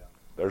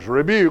 There's a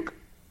rebuke.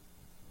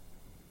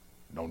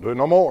 Don't do it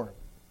no more.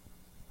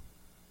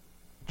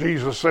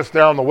 Jesus sits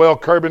there on the well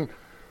curbing.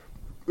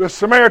 The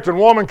Samaritan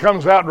woman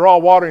comes out to draw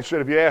water and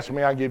said, if you ask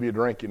me, I'll give you a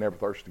drink. You never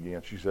thirst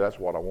again. She said, that's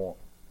what I want.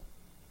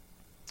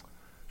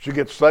 She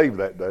gets saved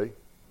that day.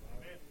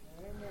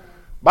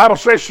 Bible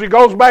says she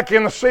goes back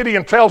in the city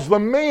and tells the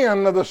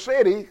men of the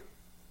city,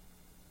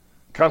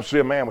 come see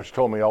a man which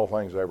told me all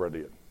things I ever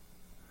did.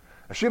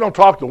 And she don't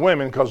talk to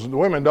women because the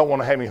women don't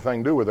want to have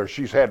anything to do with her.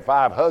 She's had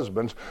 5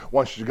 husbands.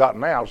 Once she's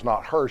gotten out, it's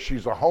not her.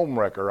 She's a home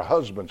wrecker, a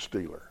husband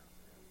stealer.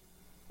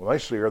 When they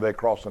see her, they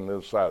cross on the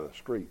other side of the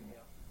street.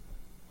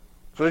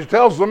 So she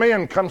tells the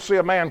men, come see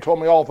a man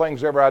told me all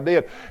things ever I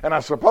did. And I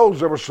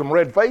suppose there were some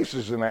red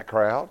faces in that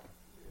crowd.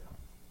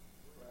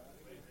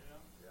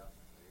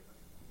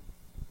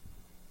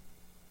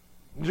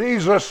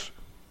 Jesus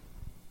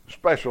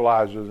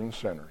specializes in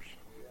sinners.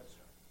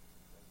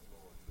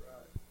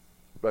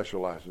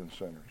 Specializes in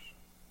sinners.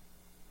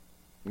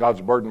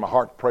 God's burdened my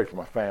heart to pray for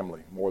my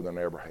family more than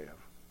I ever have.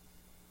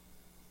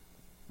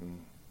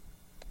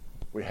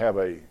 We have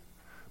a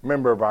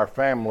member of our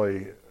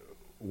family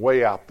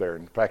way out there.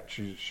 In fact,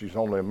 she's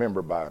only a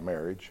member by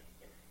marriage.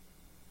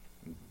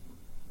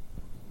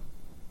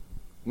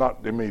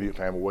 Not the immediate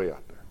family, way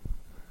out there.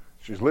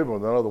 She's living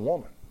with another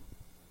woman.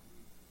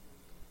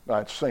 Now,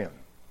 it's sin.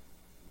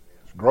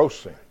 It's gross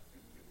sin.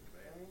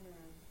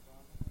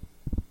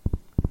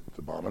 It's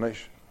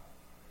abomination.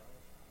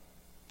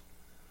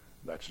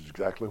 That's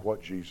exactly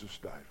what Jesus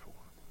died for.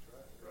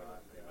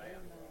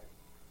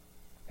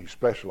 He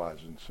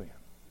specializes in sin.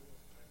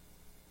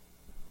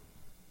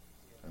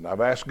 And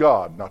I've asked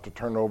God not to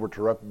turn over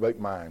to reprobate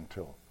mind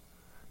until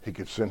He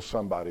could send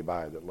somebody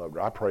by that loved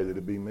her. I pray that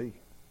it'd be me.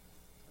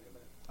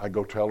 I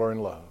go tell her in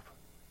love.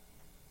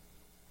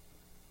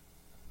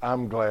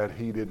 I'm glad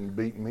He didn't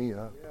beat me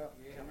up.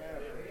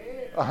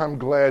 I'm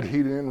glad He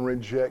didn't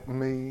reject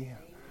me.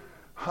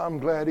 I'm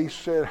glad He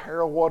said,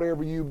 Harold,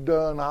 whatever you've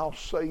done, I'll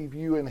save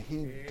you. And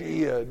He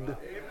did.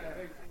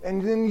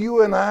 And then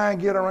you and I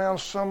get around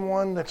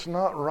someone that's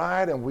not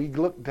right and we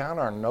look down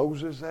our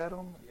noses at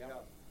them.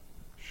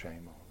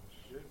 Shame on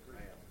us.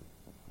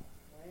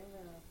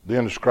 The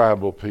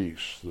indescribable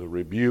peace, the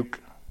rebuke,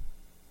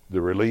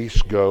 the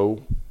release,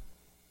 go,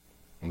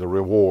 and the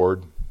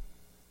reward.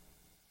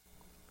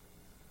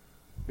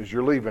 As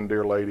you're leaving,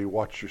 dear lady,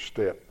 watch your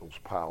step, those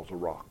piles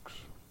of rocks.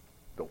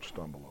 Don't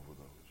stumble over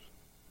those.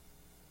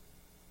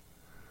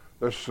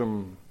 There's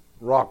some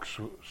rocks,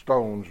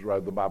 stones,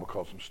 rather the Bible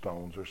calls them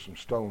stones. There's some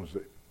stones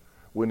that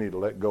we need to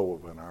let go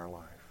of in our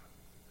life.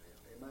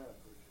 Amen.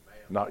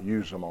 Not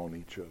use them on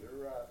each other.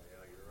 You're right.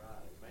 Yeah, you're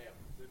right.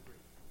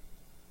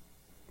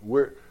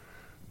 Amen.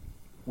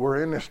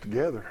 We're in this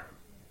together.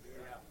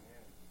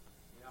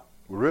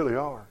 We really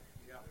are.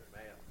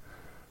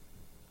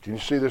 Can you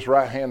see this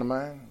right hand of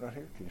mine right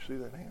here? Can you see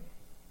that hand?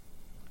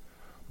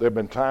 There have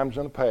been times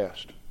in the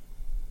past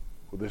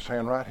where this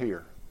hand right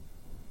here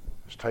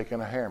has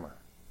taken a hammer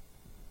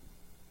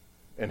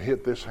and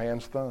hit this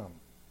hand's thumb.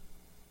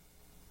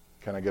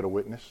 Can I get a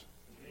witness?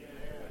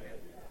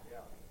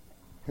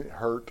 It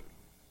hurt.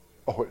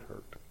 Oh, it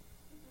hurt.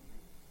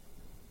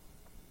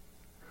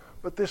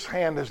 But this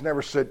hand has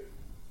never said,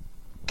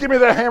 give me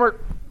that hammer.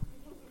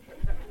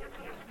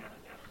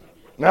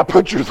 Now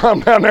put your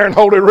thumb down there and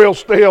hold it real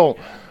still.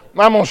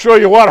 I'm going to show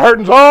you what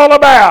hurting's all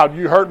about.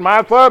 You hurt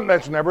my thumb?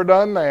 That's never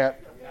done that.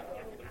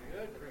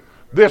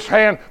 This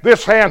hand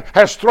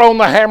has thrown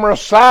the hammer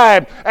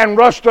aside and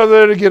rushed over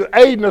there to get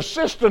aid and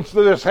assistance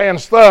to this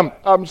hand's thumb.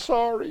 I'm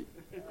sorry.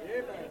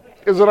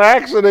 It's an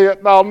accident,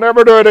 and I'll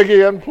never do it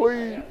again,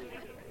 please.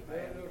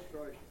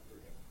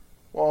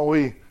 Well,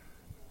 we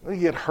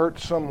get hurt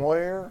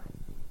somewhere.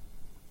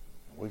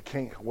 We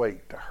can't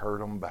wait to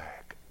hurt them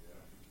back.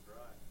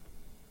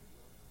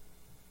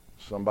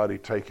 Somebody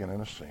taken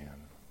in a sin.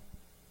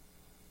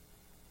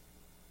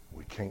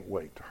 We can't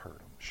wait to hurt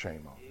them.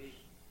 Shame on us.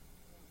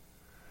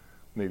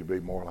 We need to be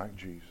more like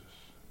Jesus.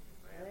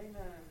 Amen.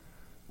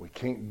 We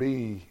can't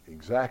be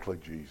exactly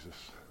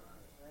Jesus.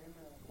 Amen.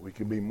 We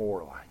can be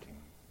more like Him.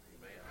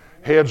 Amen.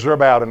 Heads are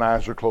bowed and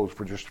eyes are closed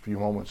for just a few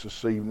moments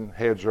this evening.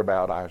 Heads are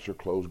bowed, eyes are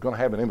closed. We're going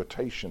to have an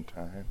invitation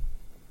time.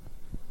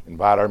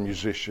 Invite our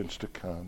musicians to come.